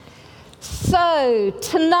So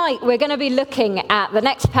tonight we're going to be looking at the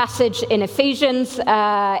next passage in Ephesians.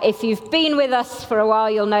 If you've been with us for a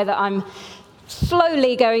while, you'll know that I'm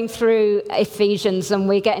slowly going through Ephesians, and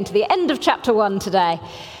we get into the end of chapter 1 today.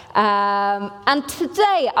 And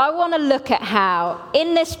today I want to look at how,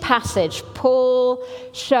 in this passage, Paul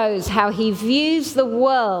shows how he views the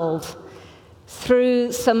world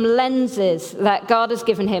through some lenses that God has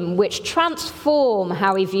given him, which transform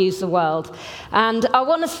how he views the world. And I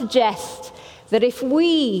want to suggest that if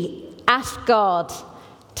we ask God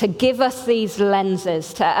to give us these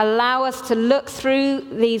lenses, to allow us to look through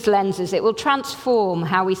these lenses, it will transform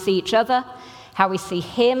how we see each other, how we see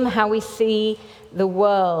him, how we see the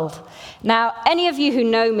world. Now, any of you who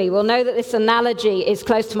know me will know that this analogy is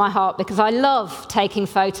close to my heart because I love taking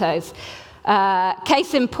photos.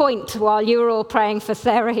 Case in point, while you were all praying for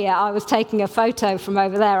Sarah here, I was taking a photo from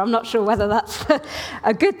over there. I'm not sure whether that's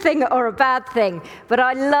a good thing or a bad thing, but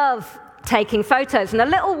I love taking photos. And a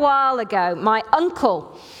little while ago, my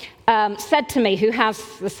uncle said to me, who has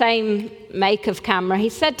the same make of camera, he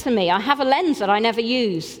said to me, I have a lens that I never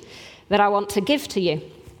use that I want to give to you.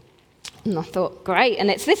 And I thought, great,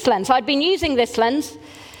 and it's this lens. I'd been using this lens,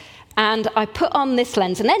 and I put on this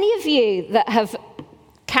lens. And any of you that have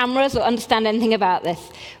cameras or understand anything about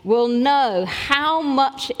this will know how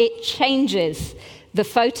much it changes the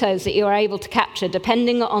photos that you're able to capture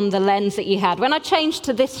depending on the lens that you had. When I changed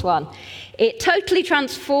to this one, it totally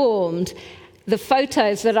transformed the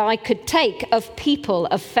photos that I could take of people,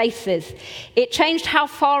 of faces. It changed how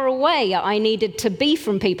far away I needed to be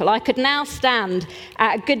from people. I could now stand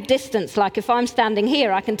at a good distance. Like if I'm standing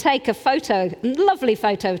here, I can take a photo, a lovely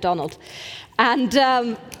photo of Donald.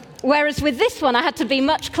 And whereas with this one, I had to be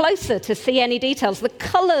much closer to see any details. The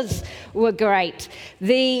colors were great.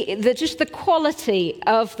 Just the quality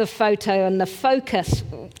of the photo and the focus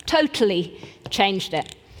totally changed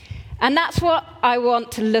it. And that's what I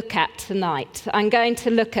want to look at tonight. I'm going to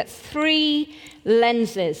look at 3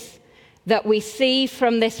 lenses that we see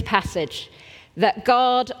from this passage that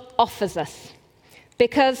God offers us.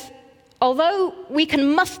 Because although we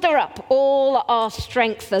can muster up all our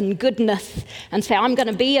strength and goodness and say, I'm going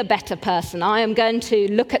to be a better person, I am going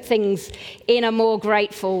to look at things in a more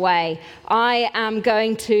grateful way, I am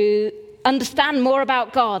going to understand more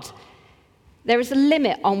about God, there is a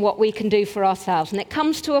limit on what we can do for ourselves. And it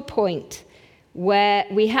comes to a point where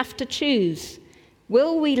we have to choose,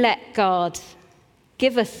 will we let God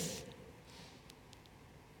give us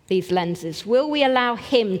these lenses? Will we allow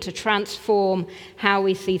him to transform how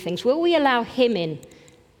we see things? Will we allow him in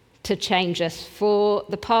to change us for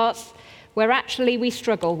the parts where actually we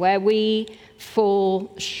struggle, where we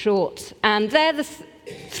fall short? And they're the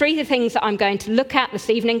 3 things that I'm going to look at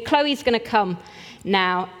this evening. Chloe's going to come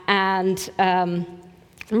now and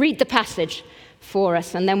read the passage for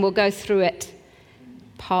us, and then we'll go through it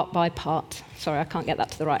part by part. Sorry, I can't get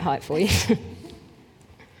that to the right height for you.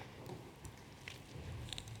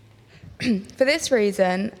 For this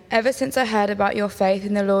reason, ever since I heard about your faith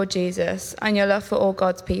in the Lord Jesus and your love for all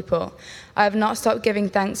God's people, I have not stopped giving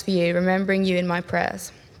thanks for you, remembering you in my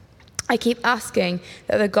prayers. I keep asking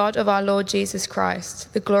that the God of our Lord Jesus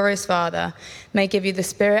Christ, the glorious Father, may give you the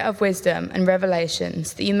spirit of wisdom and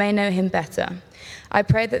revelations, that you may know him better. I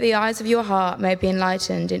pray that the eyes of your heart may be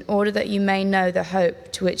enlightened, in order that you may know the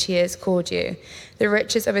hope to which he has called you, the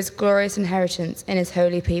riches of his glorious inheritance in his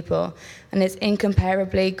holy people, and his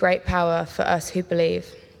incomparably great power for us who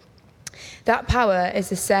believe. That power is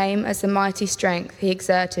the same as the mighty strength he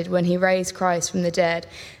exerted when he raised Christ from the dead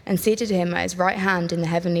and seated him at his right hand in the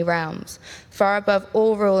heavenly realms, far above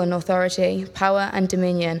all rule and authority, power and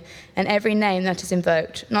dominion, and every name that is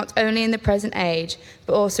invoked, not only in the present age,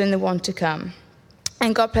 but also in the one to come.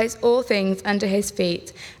 And God placed all things under his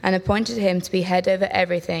feet and appointed him to be head over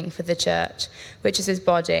everything for the church, which is his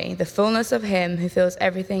body, the fullness of him who fills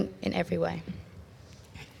everything in every way.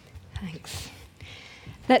 Thanks.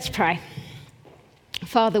 Let's pray.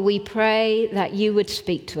 Father, we pray that you would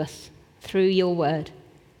speak to us through your word.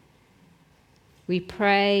 We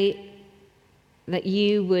pray that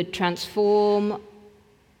you would transform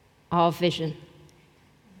our vision,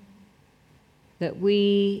 that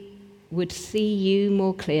we would see you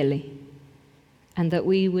more clearly, and that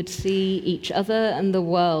we would see each other and the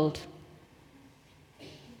world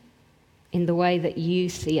in the way that you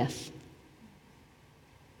see us.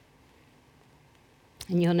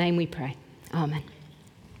 In your name we pray. Amen.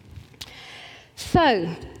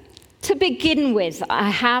 So, to begin with, I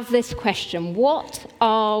have this question. What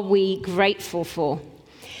are we grateful for?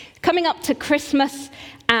 Coming up to Christmas,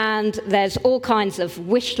 and there's all kinds of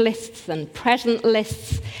wish lists and present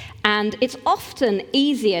lists, and it's often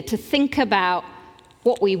easier to think about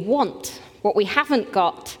what we want what we haven't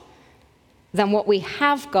got than what we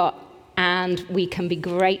have got and we can be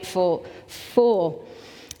grateful for.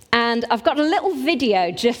 And I've got a little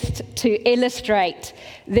video just to illustrate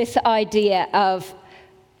this idea of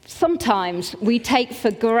sometimes we take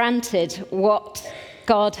for granted what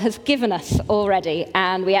God has given us already,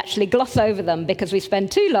 and we actually gloss over them because we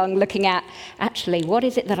spend too long looking at, actually, what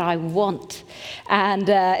is it that I want? And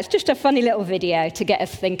it's just a funny little video to get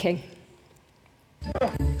us thinking.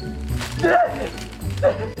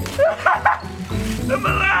 I'm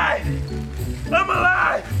alive! I'm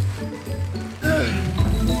alive!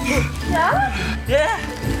 Yeah? Yeah!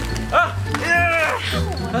 Yeah!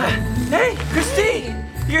 Hey, Christine!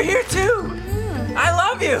 You're here too! I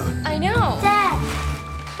love you! I know. Dad,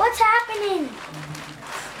 what's happening?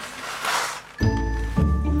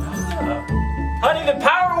 Honey, the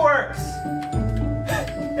power works!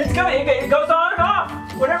 It's coming, it goes on and off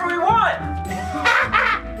whenever we want!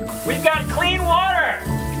 We've got clean water!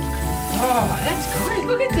 Oh, that's great.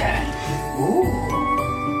 Look at that. Ooh.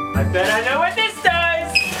 I bet I know what this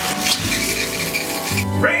does!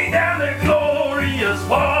 Rain down the glorious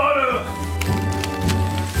water!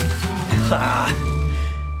 Ah,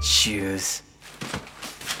 shoes.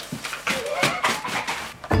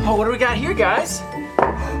 Oh, what do we got here, guys?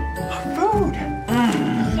 Food!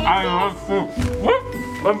 I love food. What?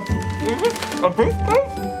 A big food?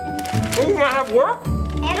 You gonna have work?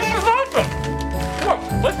 This is awesome! Look,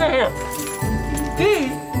 listen here. Dee,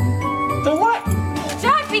 the what?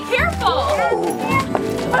 Jack, be careful.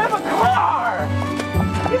 I have a car!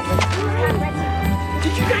 This is great!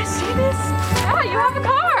 Did you guys see this? Yeah, you have a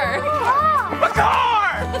car. A car!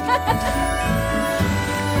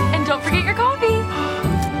 And don't forget your coffee.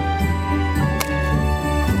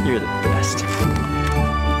 You're the best.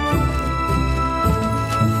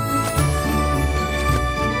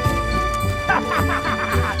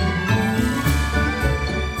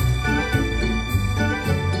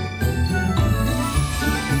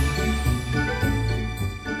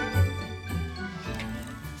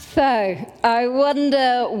 So, I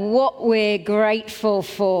wonder what we're grateful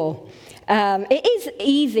for. It is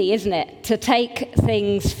easy, isn't it, to take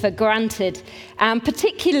things for granted. And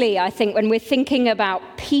particularly, I think, when we're thinking about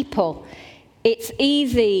people, it's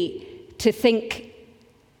easy to think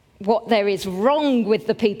what there is wrong with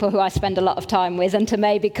the people who I spend a lot of time with and to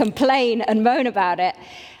maybe complain and moan about it.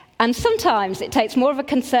 And sometimes it takes more of a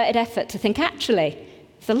concerted effort to think, actually,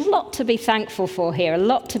 there's a lot to be thankful for here, a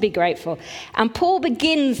lot to be grateful. And Paul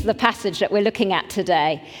begins the passage that we're looking at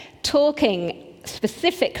today talking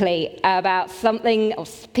specifically about something or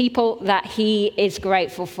people that he is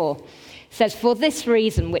grateful for. He says, for this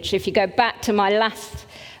reason, which if you go back to my last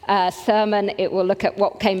sermon, it will look at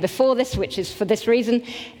what came before this, which is for this reason.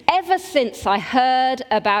 Ever since I heard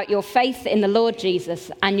about your faith in the Lord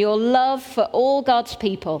Jesus and your love for all God's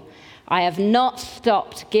people, I have not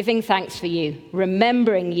stopped giving thanks for you,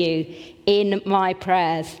 remembering you in my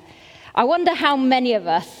prayers. I wonder how many of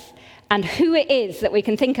us and who it is that we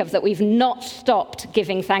can think of that we've not stopped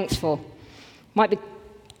giving thanks for.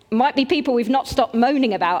 Might be people we've not stopped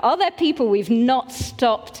moaning about. Are there people we've not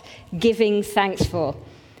stopped giving thanks for?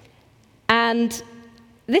 And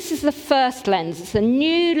this is the first lens. It's a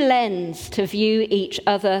new lens to view each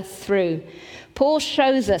other through. Paul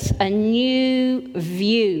shows us a new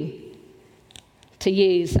view to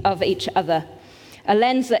use of each other, a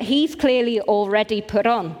lens that he's clearly already put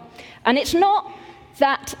on. And it's not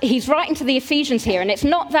that he's writing to the Ephesians here, and it's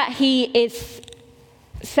not that he is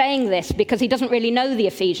saying this because he doesn't really know the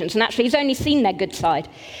Ephesians, and actually he's only seen their good side.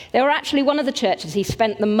 They were actually one of the churches he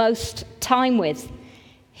spent the most time with.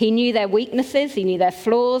 He knew their weaknesses, he knew their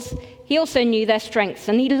flaws, he also knew their strengths,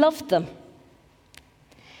 and he loved them.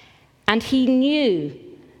 And he knew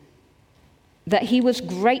that he was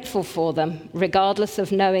grateful for them, regardless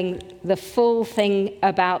of knowing the full thing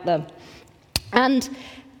about them. And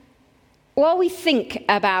while we think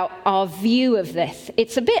about our view of this,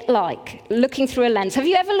 it's a bit like looking through a lens. Have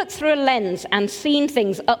you ever looked through a lens and seen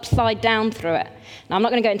things upside down through it? Now, I'm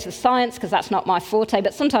not going to go into the science because that's not my forte,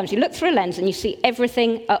 but sometimes you look through a lens and you see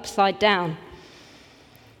everything upside down.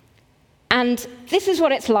 And this is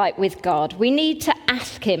what it's like with God. We need to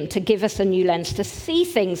ask him to give us a new lens, to see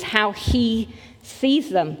things how he sees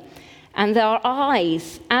them. And our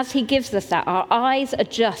eyes, as he gives us that, our eyes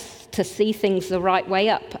adjust to see things the right way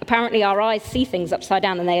up. Apparently our eyes see things upside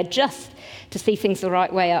down and they adjust to see things the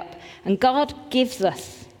right way up. And God gives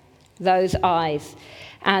us those eyes.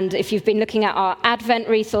 And if you've been looking at our Advent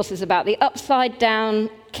resources about the upside down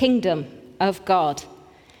kingdom of God,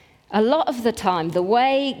 a lot of the time, the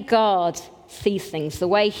way God sees things, the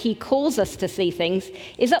way he calls us to see things,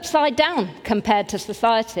 is upside down compared to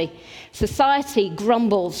society. Society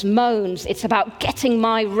grumbles, moans, it's about getting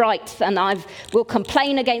my rights, and I will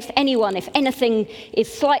complain against anyone if anything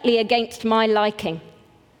is slightly against my liking.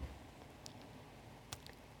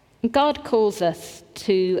 God calls us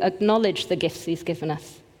to acknowledge the gifts he's given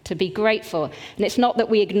us, to be grateful. And it's not that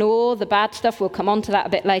we ignore the bad stuff, we'll come on to that a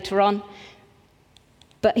bit later on,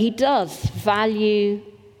 but he does value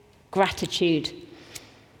gratitude.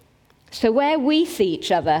 So where we see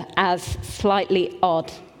each other as slightly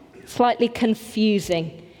odd, slightly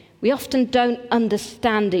confusing, we often don't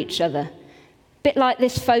understand each other. A bit like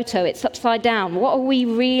this photo, it's upside down. What are we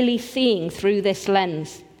really seeing through this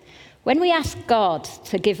lens? When we ask God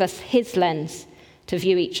to give us his lens to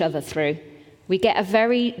view each other through, we get a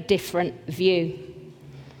very different view.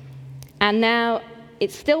 And now,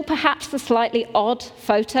 it's still perhaps a slightly odd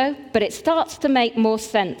photo, but it starts to make more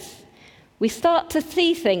sense. We start to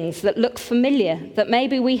see things that look familiar, that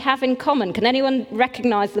maybe we have in common. Can anyone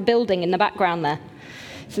recognize the building in the background there?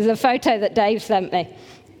 This is a photo that Dave sent me.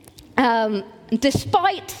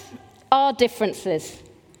 Despite our differences,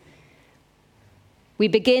 we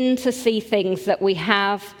begin to see things that we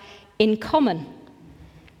have in common.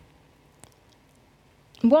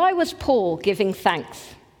 Why was Paul giving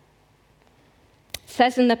thanks? It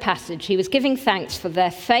says in the passage, he was giving thanks for their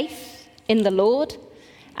faith in the Lord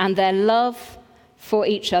and their love for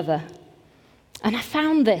each other. And I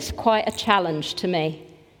found this quite a challenge to me.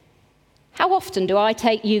 How often do I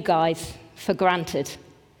take you guys for granted?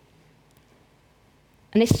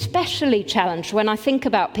 And especially challenged when I think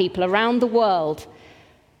about people around the world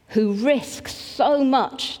who risk so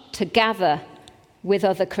much to gather with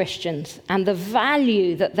other Christians and the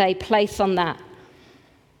value that they place on that.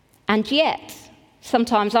 And yet,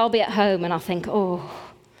 sometimes I'll be at home and I think, oh,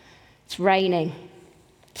 it's raining,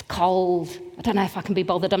 it's cold, I don't know if I can be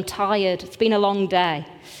bothered, I'm tired, it's been a long day.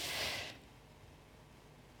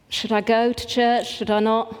 Should I go to church, should I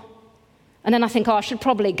not? And then I think, oh, I should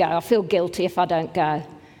probably go, I feel guilty if I don't go.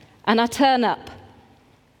 And I turn up.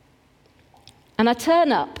 And I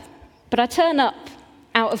turn up, but I turn up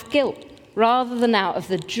out of guilt rather than out of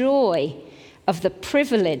the joy of the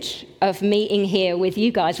privilege of meeting here with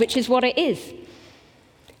you guys, which is what it is.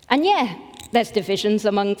 And yeah, there's divisions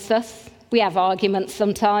amongst us. We have arguments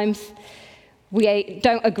sometimes. We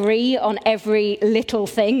don't agree on every little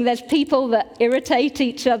thing. There's people that irritate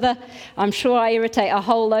each other. I'm sure I irritate a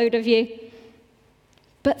whole load of you.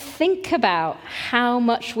 But think about how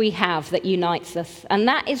much we have that unites us. And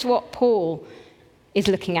that is what Paul is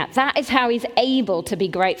looking at. That is how he's able to be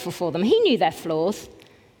grateful for them. He knew their flaws,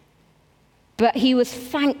 but he was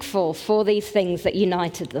thankful for these things that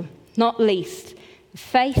united them, not least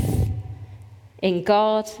faith in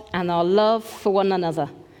God and our love for one another.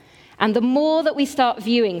 And the more that we start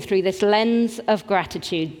viewing through this lens of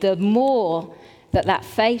gratitude, the more that that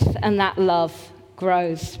faith and that love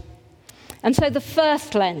grows. And so the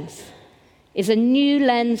first lens is a new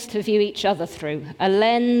lens to view each other through, a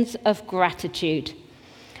lens of gratitude.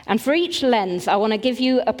 And for each lens, I want to give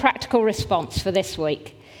you a practical response for this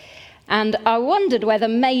week. And I wondered whether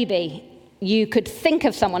maybe you could think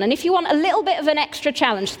of someone, and if you want a little bit of an extra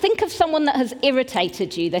challenge, think of someone that has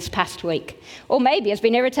irritated you this past week, or maybe has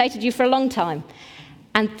been irritated you for a long time.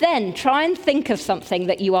 And then try and think of something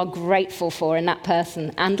that you are grateful for in that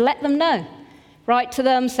person, and let them know. Write to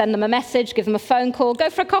them, send them a message, give them a phone call, go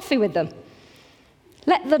for a coffee with them.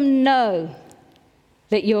 Let them know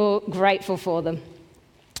that you're grateful for them.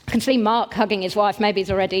 I can see Mark hugging his wife. Maybe he's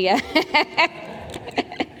already...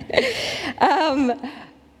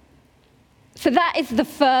 So that is the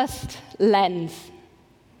first lens.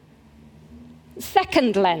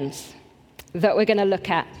 Second lens that we're going to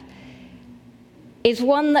look at is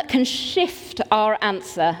one that can shift our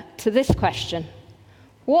answer to this question.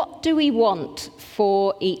 What do we want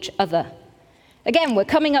for each other? Again, we're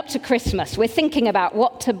coming up to Christmas. We're thinking about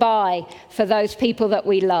what to buy for those people that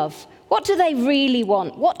we love. What do they really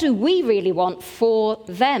want? What do we really want for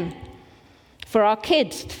them? For our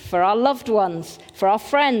kids, for our loved ones, for our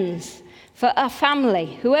friends, for our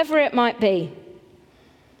family, whoever it might be.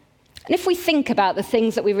 And if we think about the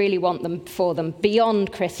things that we really want them for them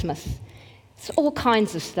beyond Christmas, it's all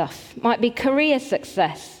kinds of stuff. Might be career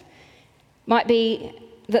success. Might be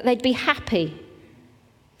that they'd be happy.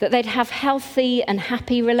 That they'd have healthy and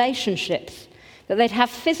happy relationships. That they'd have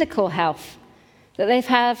physical health. That they'd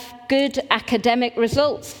have good academic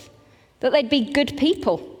results. That they'd be good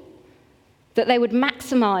people. That they would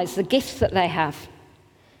maximize the gifts that they have.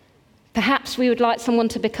 Perhaps we would like someone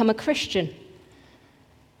to become a Christian.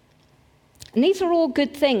 And these are all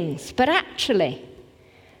good things, but actually,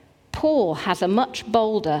 Paul has a much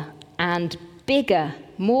bolder and bigger,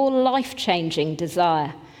 more life-changing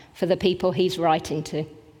desire for the people he's writing to.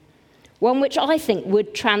 One which I think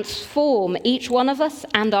would transform each one of us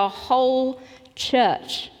and our whole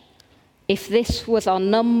church if this was our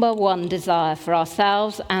number one desire for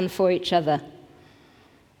ourselves and for each other.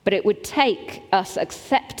 But it would take us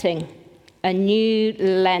accepting a new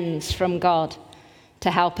lens from God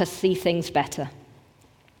to help us see things better.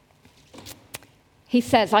 He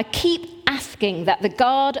says, I keep asking that the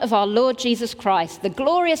God of our Lord Jesus Christ, the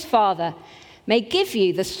glorious Father, may give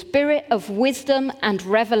you the spirit of wisdom and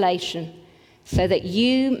revelation so that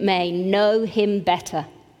you may know him better.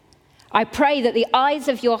 I pray that the eyes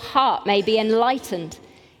of your heart may be enlightened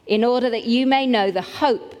in order that you may know the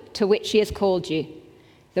hope to which he has called you,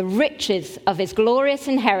 the riches of his glorious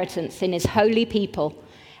inheritance in his holy people,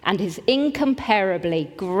 and his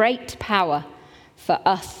incomparably great power for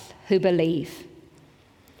us who believe.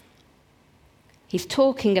 He's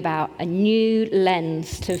talking about a new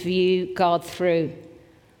lens to view God through.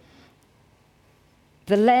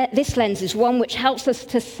 This lens is one which helps us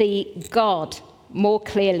to see God more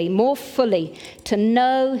clearly, more fully, to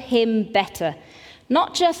know him better,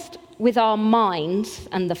 not just with our minds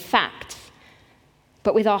and the facts,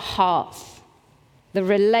 but with our hearts, the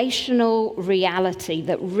relational reality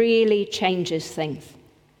that really changes things.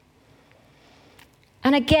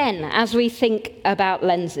 And again, as we think about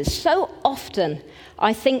lenses, so often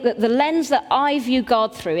I think that the lens that I view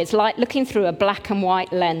God through is like looking through a black and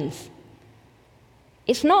white lens.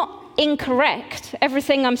 It's not incorrect.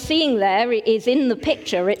 Everything I'm seeing there is in the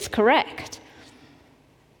picture. It's correct.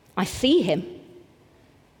 I see him.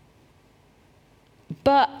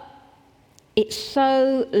 But it's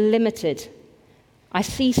so limited. I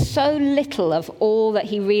see so little of all that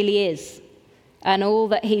he really is and all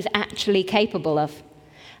that he's actually capable of.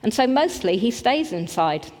 And so mostly he stays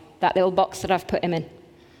inside that little box that I've put him in.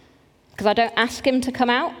 Because I don't ask him to come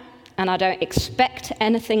out, and I don't expect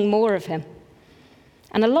anything more of him.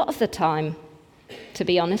 And a lot of the time, to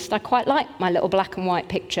be honest, I quite like my little black and white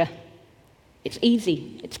picture. It's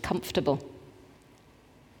easy, it's comfortable.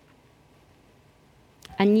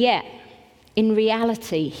 And yet, in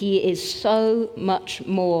reality, he is so much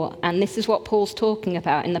more. And this is what Paul's talking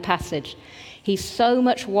about in the passage. He's so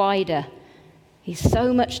much wider. He's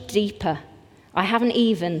so much deeper. I haven't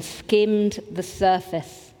even skimmed the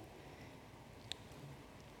surface.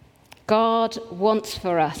 God wants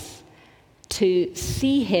for us to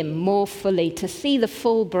see him more fully, to see the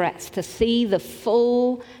full breadth, to see the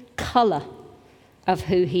full colour of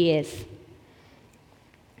who he is.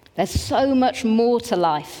 There's so much more to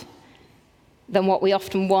life than what we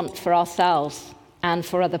often want for ourselves and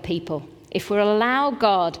for other people. If we allow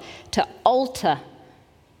God to alter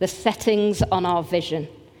the settings on our vision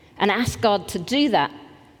and ask God to do that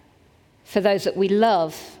for those that we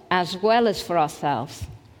love as well as for ourselves.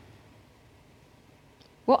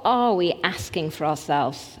 What are we asking for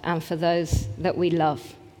ourselves and for those that we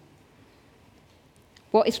love?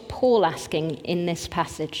 What is Paul asking in this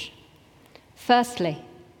passage? Firstly,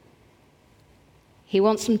 he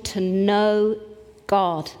wants them to know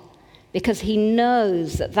God because he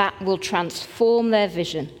knows that that will transform their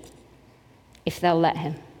vision if they'll let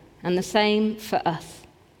him. And the same for us.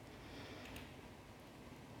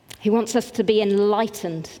 He wants us to be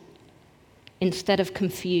enlightened instead of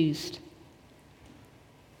confused.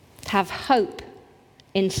 To have hope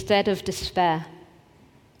instead of despair.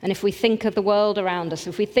 And if we think of the world around us,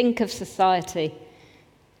 if we think of society,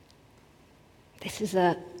 this is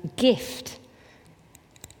a gift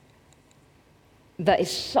that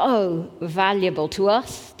is so valuable to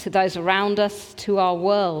us, to those around us, to our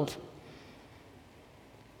world.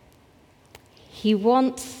 He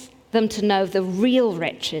wants them to know the real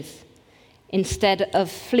riches instead of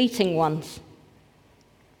fleeting ones.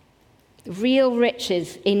 Real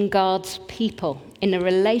riches in God's people, in a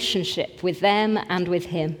relationship with them and with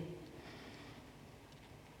him.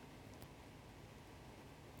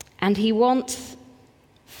 And he wants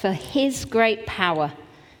for his great power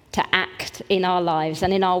to act in our lives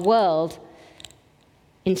and in our world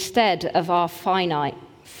instead of our finite,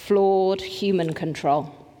 flawed human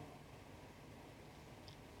control.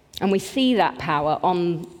 And we see that power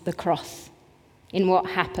on the cross, in what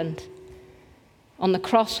happened. On the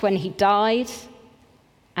cross when he died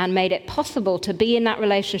and made it possible to be in that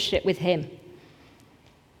relationship with him.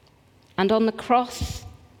 And on the cross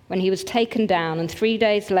when he was taken down, and 3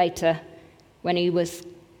 days later when he was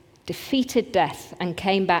defeated death and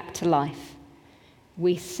came back to life,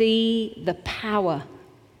 we see the power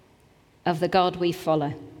of the God we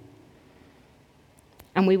follow.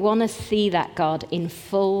 And we want to see that God in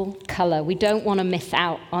full color. We don't want to miss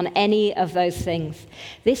out on any of those things.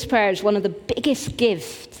 This prayer is one of the biggest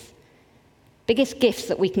gifts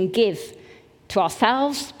that we can give to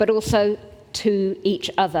ourselves, but also to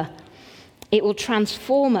each other. It will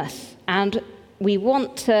transform us, and we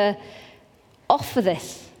want to offer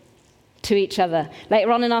this to each other.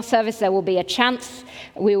 Later on in our service, there will be a chance.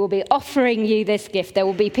 We will be offering you this gift. There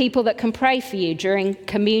will be people that can pray for you during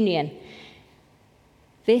communion.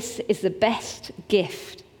 This is the best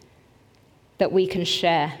gift that we can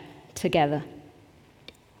share together.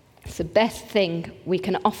 It's the best thing we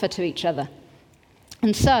can offer to each other.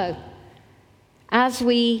 And so, as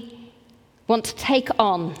we want to take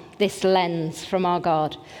on this lens from our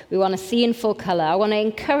God, we want to see in full color, I want to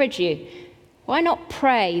encourage you, why not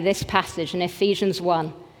pray this passage in Ephesians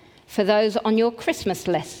 1 for those on your Christmas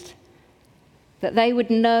list, that they would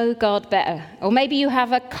know God better? Or maybe you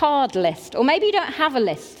have a card list, or maybe you don't have a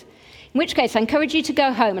list. In which case, I encourage you to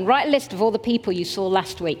go home and write a list of all the people you saw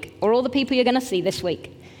last week, or all the people you're going to see this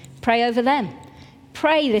week. Pray over them.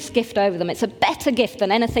 Pray this gift over them. It's a better gift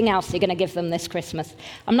than anything else you're going to give them this Christmas.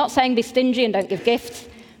 I'm not saying be stingy and don't give gifts.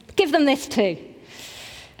 Give them this too.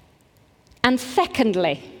 And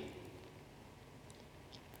secondly,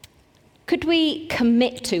 could we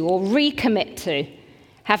commit to or recommit to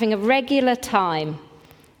having a regular time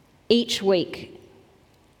each week,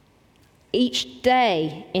 each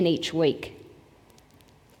day in each week,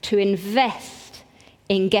 to invest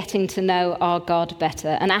in getting to know our God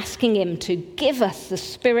better and asking him to give us the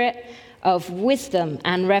spirit of wisdom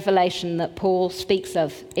and revelation that Paul speaks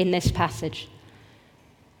of in this passage.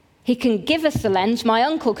 He can give us the lens. My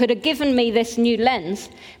uncle could have given me this new lens,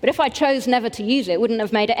 but if I chose never to use it, it wouldn't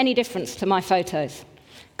have made any difference to my photos.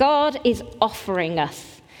 God is offering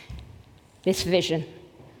us this vision,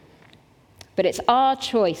 but it's our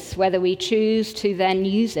choice whether we choose to then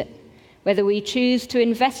use it, whether we choose to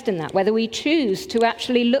invest in that, whether we choose to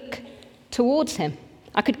actually look towards him.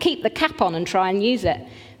 I could keep the cap on and try and use it.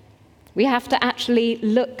 We have to actually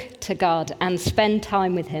look to God and spend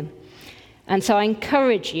time with him. And so I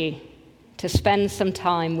encourage you to spend some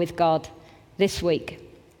time with God this week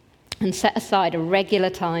and set aside a regular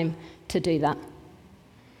time to do that.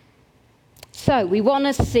 So we want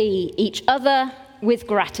to see each other with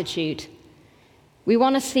gratitude. We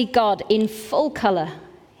want to see God in full color,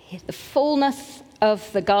 the fullness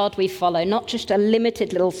of the God we follow, not just a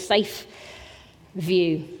limited little safe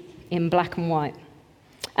view in black and white.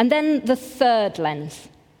 And then the third lens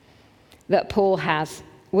that Paul has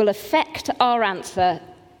will affect our answer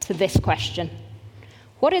to this question.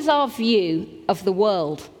 What is our view of the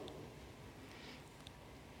world?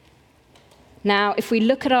 Now, if we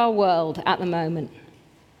look at our world at the moment,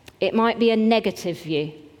 it might be a negative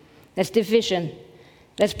view. There's division.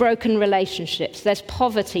 There's broken relationships, there's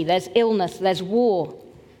poverty, there's illness, there's war.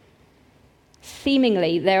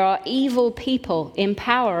 Seemingly, there are evil people in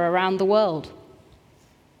power around the world.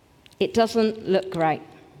 It doesn't look great.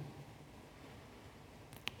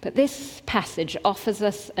 But this passage offers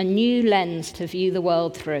us a new lens to view the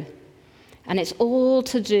world through. And it's all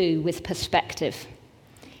to do with perspective.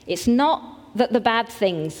 It's not that the bad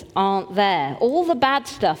things aren't there. All the bad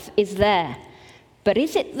stuff is there. But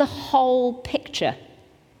is it the whole picture?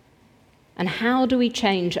 And how do we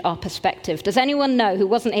change our perspective? Does anyone know who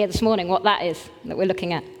wasn't here this morning what that is that we're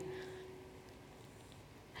looking at?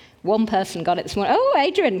 One person got it this morning. Oh,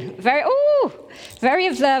 Adrian, very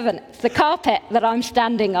observant. It's the carpet that I'm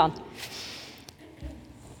standing on.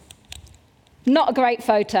 Not a great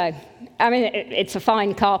photo. I mean, it's a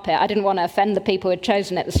fine carpet. I didn't want to offend the people who had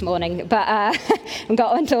chosen it this morning, but and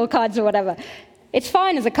got into all kinds of whatever. It's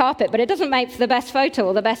fine as a carpet, but it doesn't make for the best photo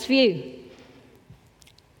or the best view.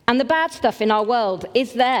 And the bad stuff in our world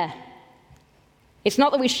is there. It's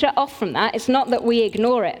not that we shut off from that. It's not that we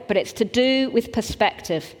ignore it, but it's to do with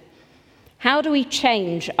perspective. How do we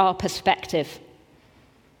change our perspective?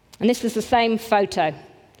 And this is the same photo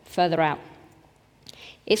further out.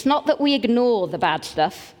 It's not that we ignore the bad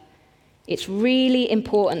stuff. It's really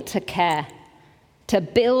important to care. To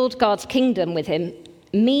build God's kingdom with him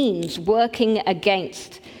means working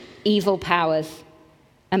against evil powers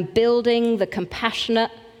and building the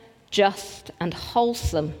compassionate, just, and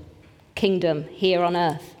wholesome kingdom here on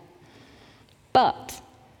earth. But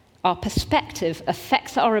our perspective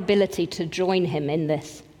affects our ability to join him in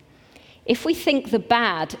this. If we think the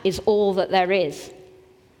bad is all that there is,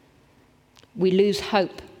 we lose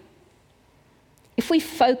hope. If we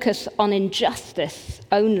focus on injustice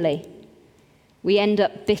only, we end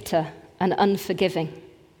up bitter and unforgiving.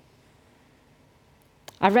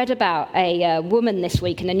 I read about a woman this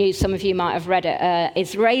week in the news, some of you might have read it, an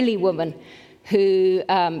Israeli woman who,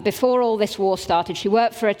 before all this war started, she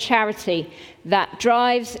worked for a charity that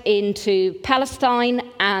drives into Palestine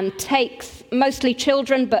and takes mostly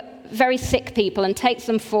children, but very sick people, and takes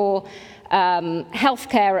them for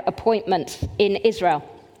healthcare appointments in Israel.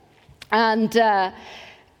 And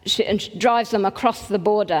she drives them across the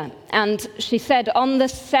border. And she said on the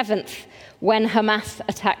 7th, when Hamas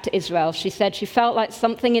attacked Israel, she said she felt like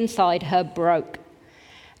something inside her broke.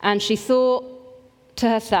 And she thought to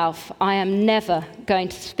herself, I am never going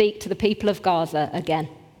to speak to the people of Gaza again.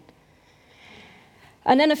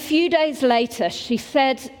 And then a few days later, she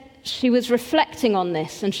said she was reflecting on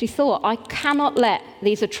this, and she thought, I cannot let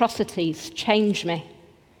these atrocities change me.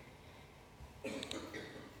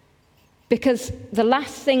 Because the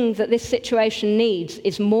last thing that this situation needs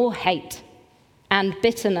is more hate and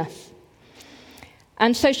bitterness.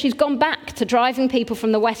 And so she's gone back to driving people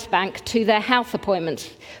from the West Bank to their health appointments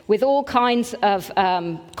with all kinds of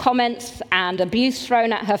comments and abuse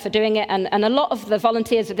thrown at her for doing it. And a lot of the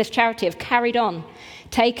volunteers of this charity have carried on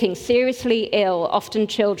taking seriously ill, often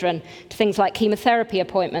children, to things like chemotherapy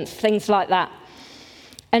appointments, things like that.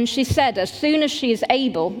 And she said as soon as she is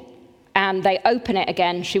able and they open it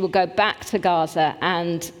again, she will go back to Gaza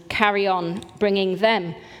and carry on bringing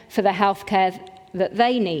them for the health care that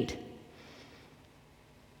they need.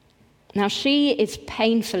 Now, she is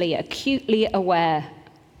painfully, acutely aware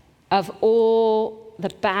of all the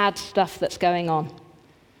bad stuff that's going on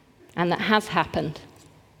and that has happened.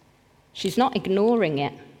 She's not ignoring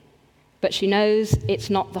it, but she knows it's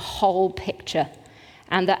not the whole picture,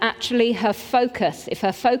 and that actually her focus, if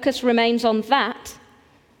her focus remains on that,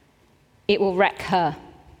 it will wreck her.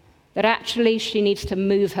 That actually she needs to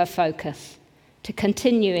move her focus to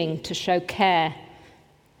continuing to show care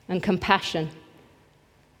and compassion.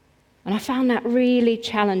 And I found that really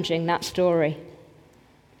challenging, that story.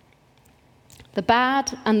 The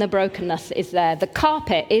bad and the brokenness is there. The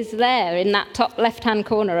carpet is there in that top left-hand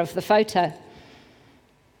corner of the photo.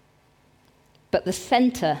 But the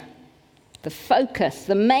center, the focus,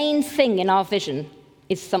 the main thing in our vision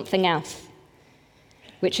is something else,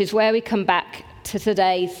 which is where we come back to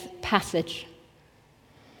today's passage.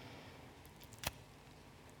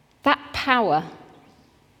 That power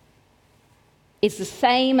is the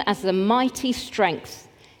same as the mighty strength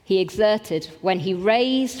he exerted when he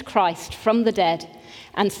raised Christ from the dead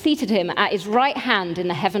and seated him at his right hand in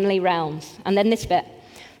the heavenly realms. And then this bit,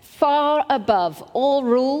 far above all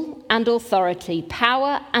rule and authority,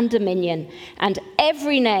 power and dominion, and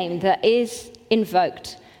every name that is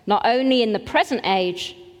invoked, not only in the present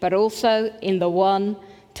age, but also in the one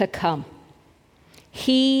to come.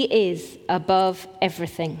 He is above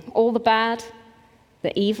everything, all the bad,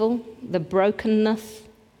 the evil, the brokenness.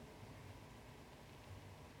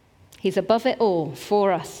 He's above it all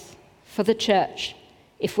for us, for the church,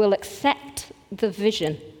 if we'll accept the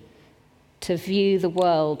vision to view the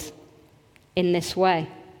world in this way.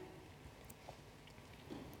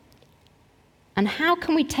 And how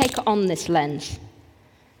can we take on this lens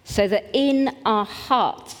so that in our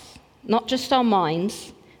hearts, not just our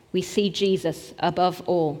minds, we see Jesus above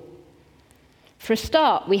all? For a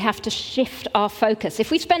start, we have to shift our focus. If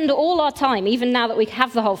we spend all our time, even now that we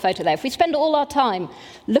have the whole photo there, if we spend all our time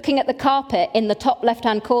looking at the carpet in the top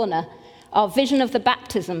left-hand corner, our vision of the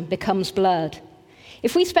baptism becomes blurred.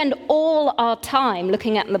 If we spend all our time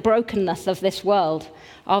looking at the brokenness of this world,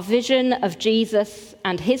 our vision of Jesus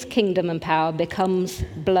and his kingdom and power becomes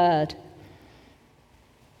blurred.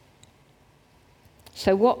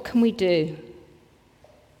 So what can we do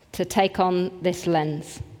to take on this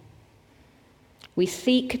lens? We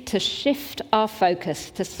seek to shift our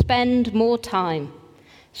focus, to spend more time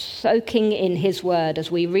soaking in his word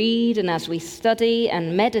as we read and as we study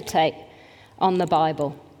and meditate on the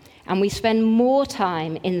Bible. And we spend more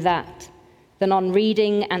time in that than on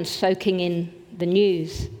reading and soaking in the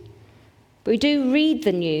news. We do read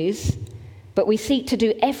the news, but we seek to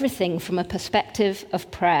do everything from a perspective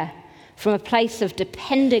of prayer, from a place of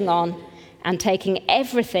depending on and taking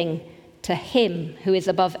everything to him who is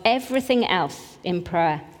above everything else in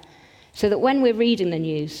prayer. So that when we're reading the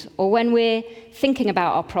news, or when we're thinking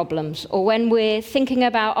about our problems, or when we're thinking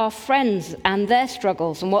about our friends and their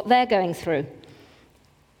struggles and what they're going through,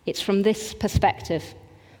 it's from this perspective,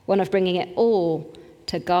 one of bringing it all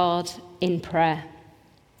to God in prayer.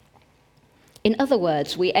 In other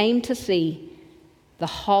words, we aim to see the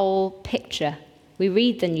whole picture. We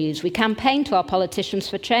read the news. We campaign to our politicians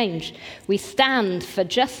for change. We stand for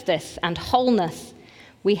justice and wholeness.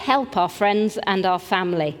 We help our friends and our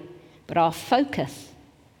family. But our focus,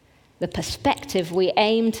 the perspective we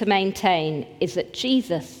aim to maintain, is that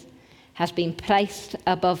Jesus has been placed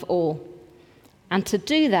above all. And to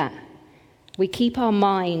do that, we keep our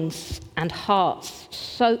minds and hearts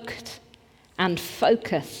soaked and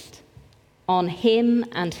focused on him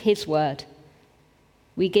and his word.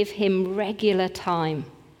 We give him regular time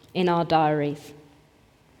in our diaries.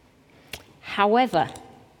 However,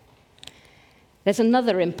 there's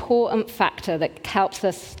another important factor that helps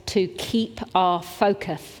us to keep our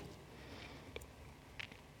focus.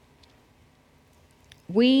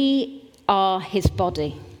 We are his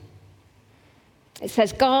body. It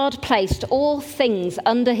says, God placed all things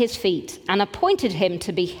under his feet and appointed him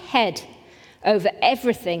to be head over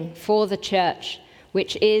everything for the church,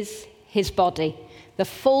 which is his body, the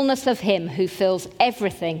fullness of him who fills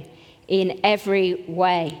everything in every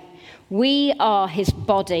way. We are his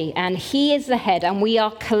body, and he is the head, and we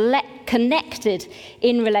are connected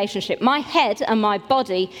in relationship. My head and my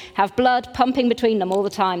body have blood pumping between them all the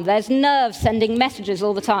time. There's nerves sending messages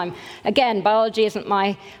all the time. Again, biology isn't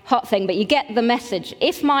my hot thing, but you get the message.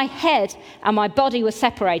 If my head and my body were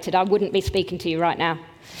separated, I wouldn't be speaking to you right now.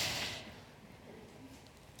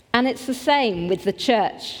 And it's the same with the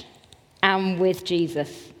church and with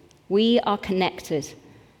Jesus. We are connected.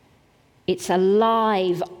 It's a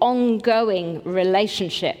live, ongoing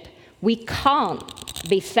relationship. We can't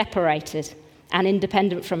be separated and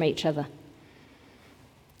independent from each other.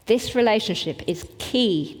 This relationship is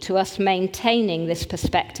key to us maintaining this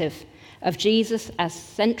perspective of Jesus as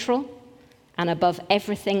central and above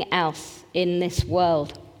everything else in this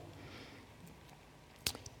world.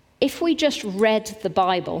 If we just read the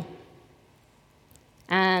Bible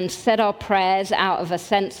and said our prayers out of a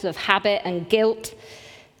sense of habit and guilt,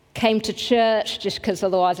 came to church just because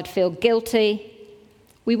otherwise I'd feel guilty,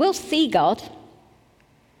 we will see God.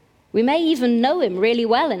 We may even know him really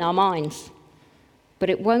well in our minds, but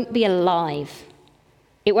it won't be alive.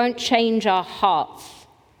 It won't change our hearts.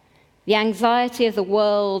 The anxiety of the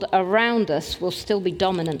world around us will still be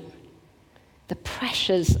dominant. The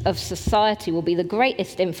pressures of society will be the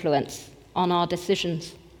greatest influence on our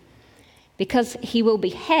decisions. Because he will be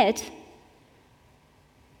head,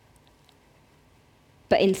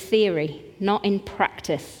 but in theory, not in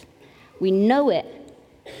practice. We know it,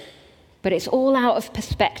 but it's all out of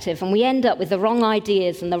perspective, and we end up with the wrong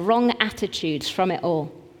ideas and the wrong attitudes from it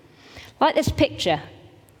all. Like this picture,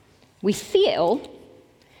 we see it all,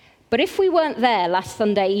 but if we weren't there last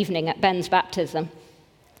Sunday evening at Ben's baptism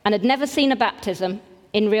and had never seen a baptism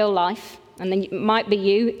in real life, and then it might be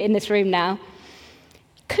you in this room now,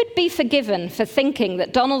 could be forgiven for thinking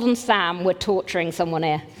that Donald and Sam were torturing someone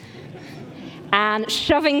here and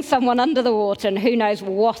shoving someone under the water, and who knows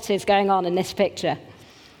what is going on in this picture.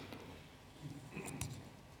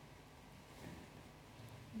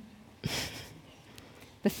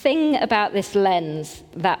 The thing about this lens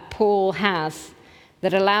that Paul has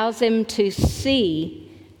that allows him to see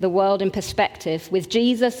the world in perspective with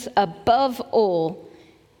Jesus above all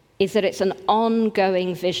is that it's an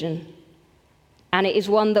ongoing vision. And it is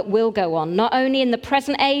one that will go on, not only in the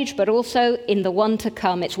present age, but also in the one to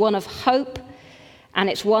come. It's one of hope, and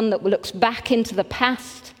it's one that looks back into the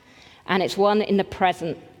past, and it's one in the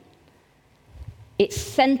present. It's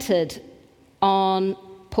centered on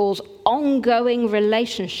Paul's ongoing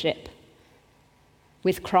relationship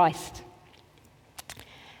with Christ.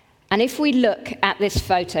 And if we look at this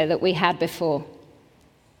photo that we had before,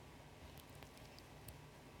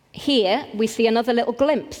 here we see another little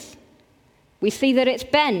glimpse. We see that it's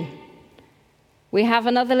Ben. We have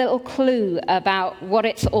another little clue about what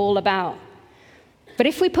it's all about. But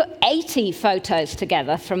if we put 80 photos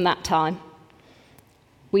together from that time,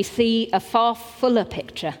 we see a far fuller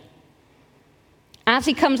picture. As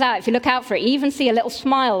he comes out, if you look out for it, you even see a little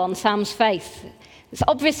smile on Sam's face. It's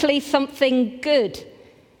obviously something good.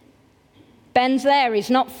 Ben's there,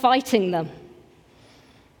 he's not fighting them.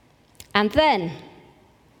 And then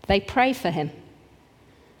they pray for him.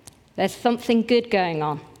 There's something good going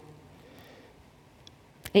on.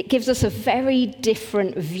 It gives us a very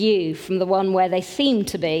different view from the one where they seem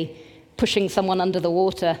to be pushing someone under the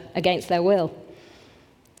water against their will.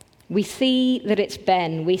 We see that it's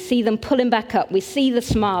Ben. We see them pull him back up. We see the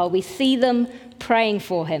smile. We see them praying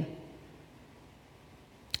for him.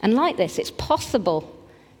 And like this, it's possible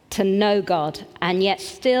to know God and yet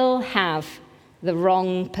still have the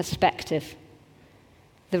wrong perspective.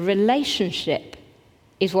 The relationship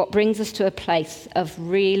is what brings us to a place of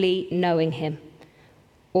really knowing him,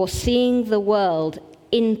 or seeing the world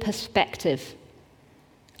in perspective,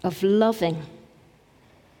 of loving.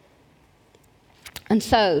 And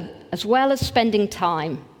so, as well as spending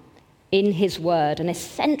time in his word, an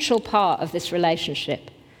essential part of this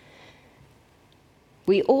relationship,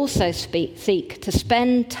 we also seek to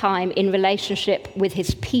spend time in relationship with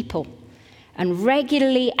his people and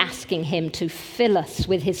regularly asking him to fill us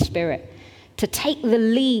with his Spirit, to take the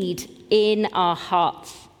lead in our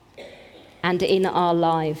hearts and in our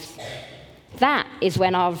lives. That is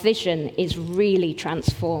when our vision is really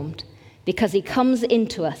transformed, because he comes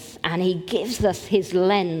into us and he gives us his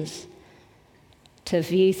lens to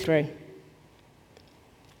view through.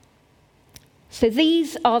 So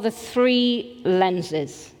these are the three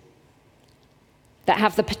lenses that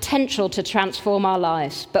have the potential to transform our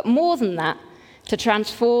lives, but more than that, to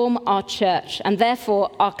transform our church and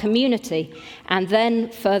therefore our community, and then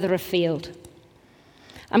further afield.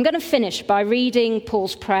 I'm going to finish by reading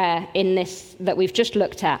Paul's prayer in this that we've just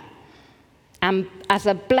looked at, and as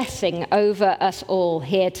a blessing over us all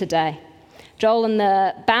here today. Joel and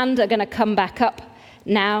the band are going to come back up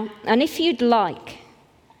now, and if you'd like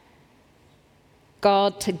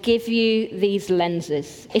God to give you these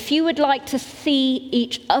lenses, if you would like to see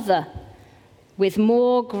each other with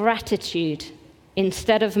more gratitude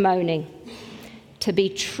instead of moaning, to be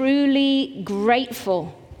truly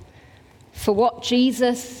grateful for what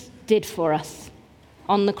Jesus did for us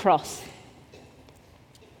on the cross,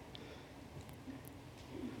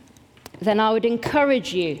 then I would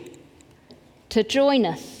encourage you to join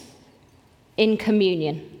us in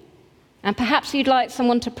communion. And perhaps you'd like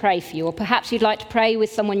someone to pray for you, or perhaps you'd like to pray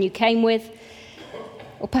with someone you came with,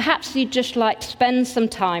 or perhaps you'd just like to spend some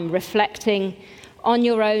time reflecting on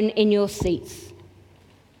your own in your seats.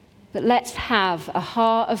 But let's have a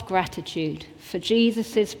heart of gratitude for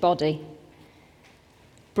Jesus' body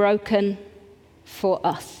broken for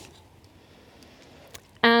us.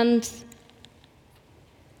 And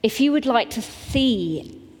if you would like to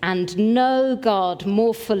see and know God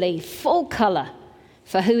more fully, full colour,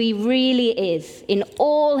 for who he really is in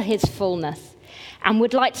all his fullness, and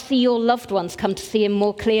would like to see your loved ones come to see him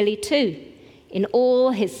more clearly too, in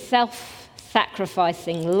all his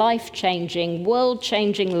self-sacrificing, life-changing,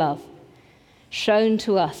 world-changing love shown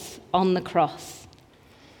to us on the cross.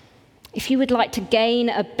 If you would like to gain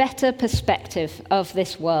a better perspective of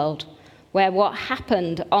this world, where what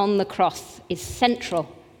happened on the cross is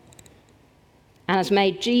central and has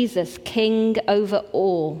made Jesus king over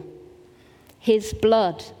all, his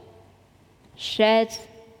blood shed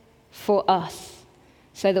for us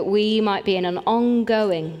so that we might be in an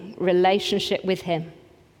ongoing relationship with him,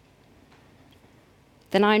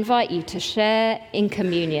 then I invite you to share in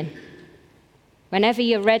communion. Whenever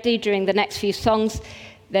you're ready during the next few songs,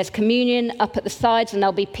 there's communion up at the sides, and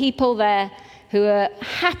there'll be people there who are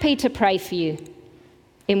happy to pray for you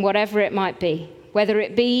in whatever it might be, whether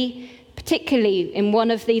it be particularly in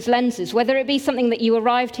one of these lenses, whether it be something that you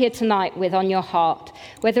arrived here tonight with on your heart,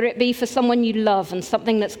 whether it be for someone you love and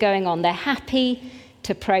something that's going on. They're happy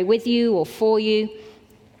to pray with you or for you.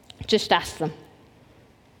 Just ask them.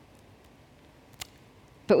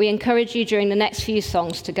 But we encourage you during the next few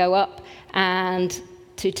songs to go up and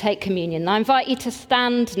to take communion. I invite you to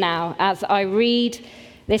stand now as I read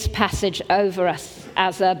this passage over us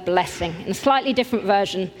as a blessing, in a slightly different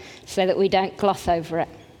version so that we don't gloss over it.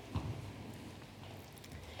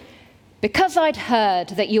 Because I'd heard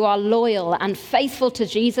that you are loyal and faithful to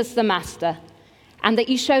Jesus the Master, and that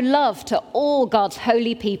you show love to all God's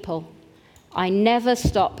holy people, I never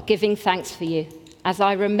stop giving thanks for you as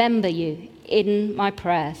I remember you in my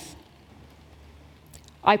prayers.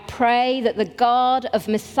 I pray that the God of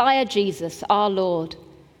Messiah Jesus, our Lord,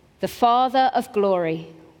 the Father of glory,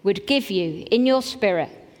 would give you in your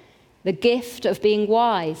spirit the gift of being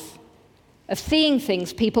wise, of seeing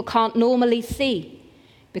things people can't normally see,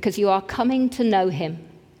 because you are coming to know him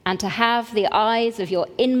and to have the eyes of your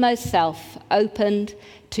inmost self opened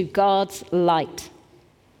to God's light.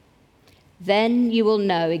 Then you will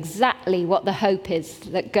know exactly what the hope is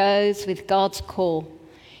that goes with God's call.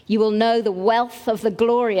 You will know the wealth of the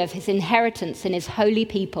glory of his inheritance in his holy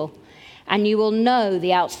people, and you will know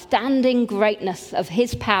the outstanding greatness of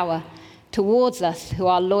his power towards us who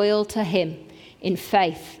are loyal to him in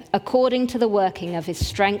faith, according to the working of his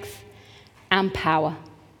strength and power.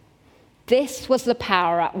 This was the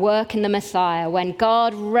power at work in the Messiah when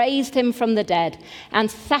God raised him from the dead and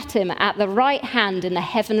sat him at the right hand in the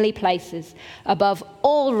heavenly places, above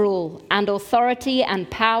all rule and authority and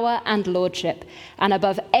power and lordship, and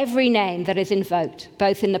above every name that is invoked,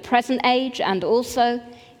 both in the present age and also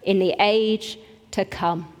in the age to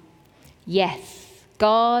come. Yes,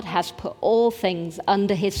 God has put all things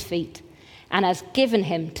under his feet and has given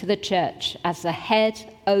him to the church as the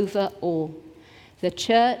head over all. The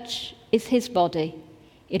church is his body.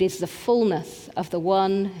 It is the fullness of the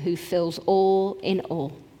one who fills all in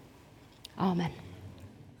all. Amen.